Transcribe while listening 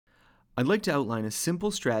I'd like to outline a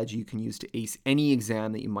simple strategy you can use to ace any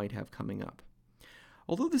exam that you might have coming up.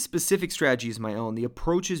 Although the specific strategy is my own, the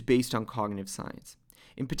approach is based on cognitive science.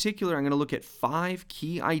 In particular, I'm going to look at 5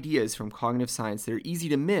 key ideas from cognitive science that are easy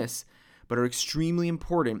to miss, but are extremely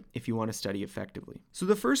important if you want to study effectively. So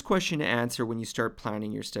the first question to answer when you start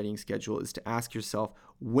planning your studying schedule is to ask yourself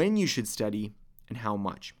when you should study and how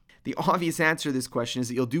much. The obvious answer to this question is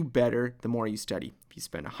that you'll do better the more you study. If you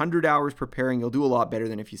spend 100 hours preparing, you'll do a lot better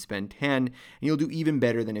than if you spend 10, and you'll do even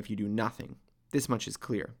better than if you do nothing. This much is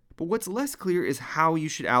clear. But what's less clear is how you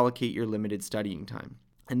should allocate your limited studying time.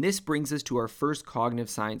 And this brings us to our first cognitive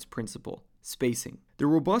science principle, spacing. The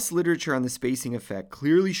robust literature on the spacing effect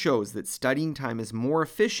clearly shows that studying time is more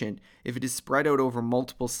efficient if it is spread out over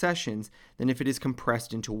multiple sessions than if it is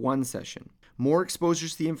compressed into one session. More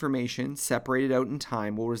exposures to the information, separated out in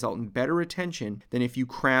time, will result in better retention than if you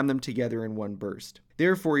cram them together in one burst.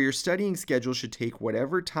 Therefore, your studying schedule should take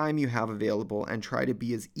whatever time you have available and try to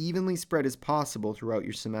be as evenly spread as possible throughout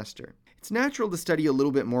your semester. It's natural to study a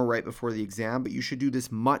little bit more right before the exam, but you should do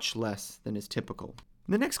this much less than is typical.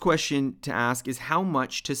 The next question to ask is how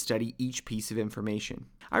much to study each piece of information.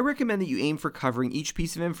 I recommend that you aim for covering each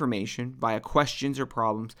piece of information via questions or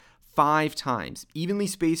problems 5 times, evenly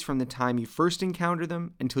spaced from the time you first encounter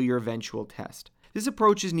them until your eventual test. This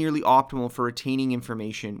approach is nearly optimal for retaining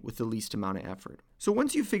information with the least amount of effort. So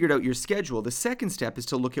once you've figured out your schedule, the second step is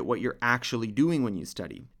to look at what you're actually doing when you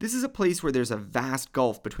study. This is a place where there's a vast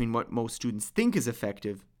gulf between what most students think is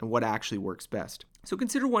effective and what actually works best. So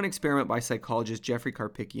consider one experiment by psychologists Jeffrey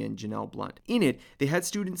Karpicke and Janell R. In it, they had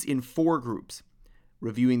students in 4 groups: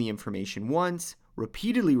 reviewing the information once,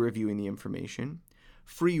 repeatedly reviewing the information,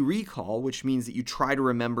 free recall, which means that you try to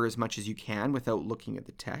remember as much as you can without looking at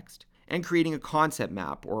the text, and creating a concept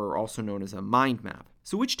map, or also known as a mind map.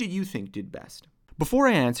 So which did you think did best? Before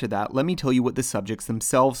I answer that, let me tell you what the subjects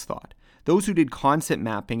themselves thought. Those who did concept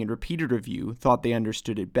mapping and repeated review thought they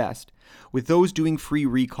understood it best, with those doing free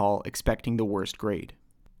recall expecting the worst grade.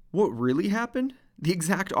 What really happened? The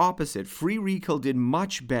exact opposite. Free recall did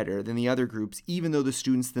much better than the other groups, even though the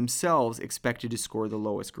students themselves expected to score the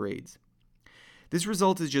lowest grades. This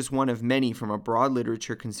result is just one of many from a broad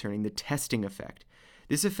literature concerning the testing effect.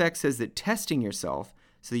 This effect says that testing yourself,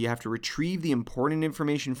 so that you have to retrieve the important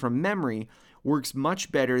information from memory, works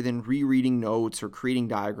much better than rereading notes or creating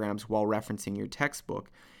diagrams while referencing your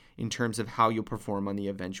textbook in terms of how you'll perform on the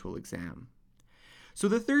eventual exam. So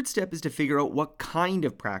the third step is to figure out what kind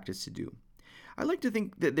of practice to do. I like to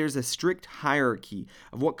think that there's a strict hierarchy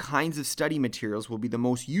of what kinds of study materials will be the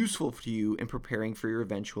most useful to you in preparing for your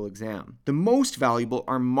eventual exam. The most valuable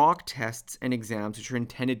are mock tests and exams, which are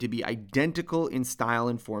intended to be identical in style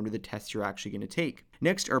and form to the tests you're actually going to take.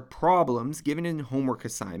 Next are problems given in homework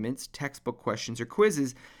assignments, textbook questions, or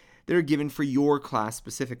quizzes that are given for your class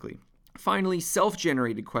specifically. Finally,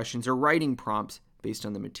 self-generated questions or writing prompts based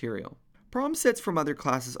on the material. Problem sets from other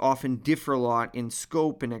classes often differ a lot in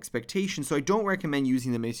scope and expectation, so I don't recommend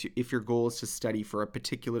using them if your goal is to study for a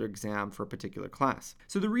particular exam for a particular class.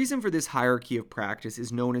 So the reason for this hierarchy of practice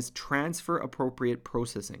is known as transfer appropriate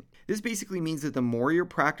processing. This basically means that the more your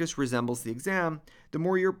practice resembles the exam, the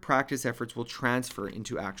more your practice efforts will transfer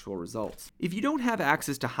into actual results. If you don't have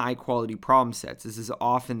access to high quality problem sets, as is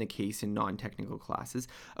often the case in non-technical classes,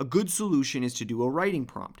 a good solution is to do a writing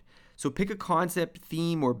prompt. So pick a concept,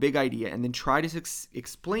 theme, or big idea and then try to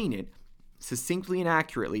explain it succinctly and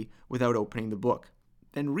accurately without opening the book.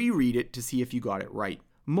 Then reread it to see if you got it right.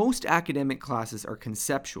 Most academic classes are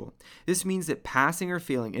conceptual. This means that passing or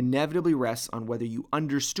failing inevitably rests on whether you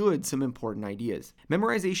understood some important ideas.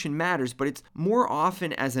 Memorization matters, but it's more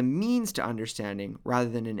often as a means to understanding rather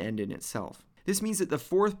than an end in itself. This means that the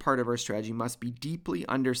fourth part of our strategy must be deeply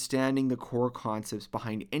understanding the core concepts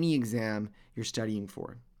behind any exam you're studying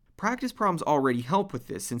for. Practice problems already help with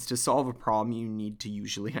this, since to solve a problem you need to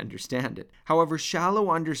usually understand it. However,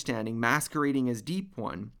 shallow understanding masquerading as deep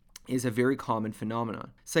one is a very common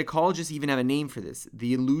phenomenon. Psychologists even have a name for this,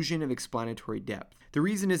 the illusion of explanatory depth. The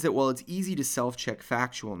reason is that while it's easy to self-check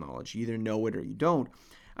factual knowledge, you either know it or you don't,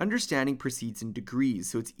 understanding proceeds in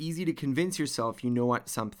degrees, so it's easy to convince yourself you know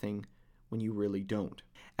something when you really don't.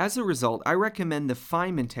 As a result, I recommend the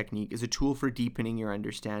Feynman technique as a tool for deepening your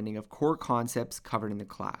understanding of core concepts covered in the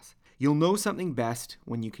class. You'll know something best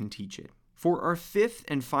when you can teach it. For our fifth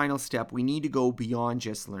and final step, we need to go beyond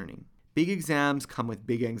just learning. Big exams come with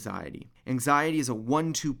big anxiety. Anxiety is a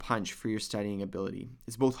 1-2 punch for your studying ability.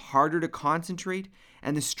 It's both harder to concentrate,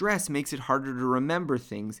 and the stress makes it harder to remember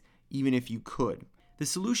things even if you could. The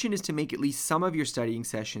solution is to make at least some of your studying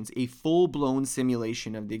sessions a full-blown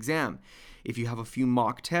simulation of the exam. If you have a few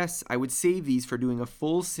mock tests, I would save these for doing a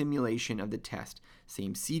full simulation of the test.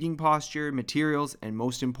 Same seating posture, materials, and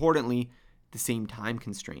most importantly, the same time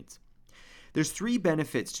constraints. There's 3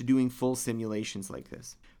 benefits to doing full simulations like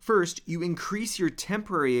this. First, you increase your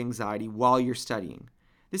temporary anxiety while you're studying.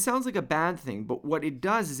 This sounds like a bad thing, but what it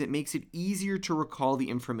does is it makes it easier to recall the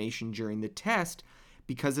information during the test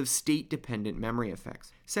because of state-dependent memory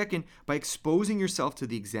effects. Second, by exposing yourself to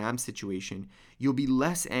the exam situation, you'll be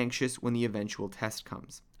less anxious when the eventual test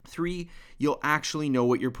comes. 3, you'll actually know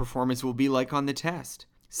what your performance will be like on the test.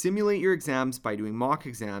 Simulate your exams by doing mock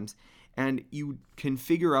exams, and you can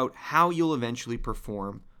figure out how you'll eventually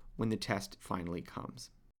perform when the test finally comes.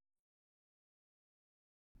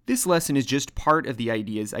 This lesson is just part of the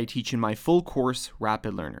ideas I teach in my full course,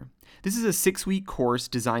 Rapid Learner. This is a 6-week course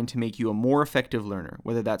designed to make you a more effective learner,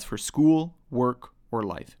 whether that's for school, work, or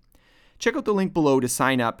life. Check out the link below to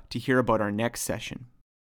sign up to hear about our next session.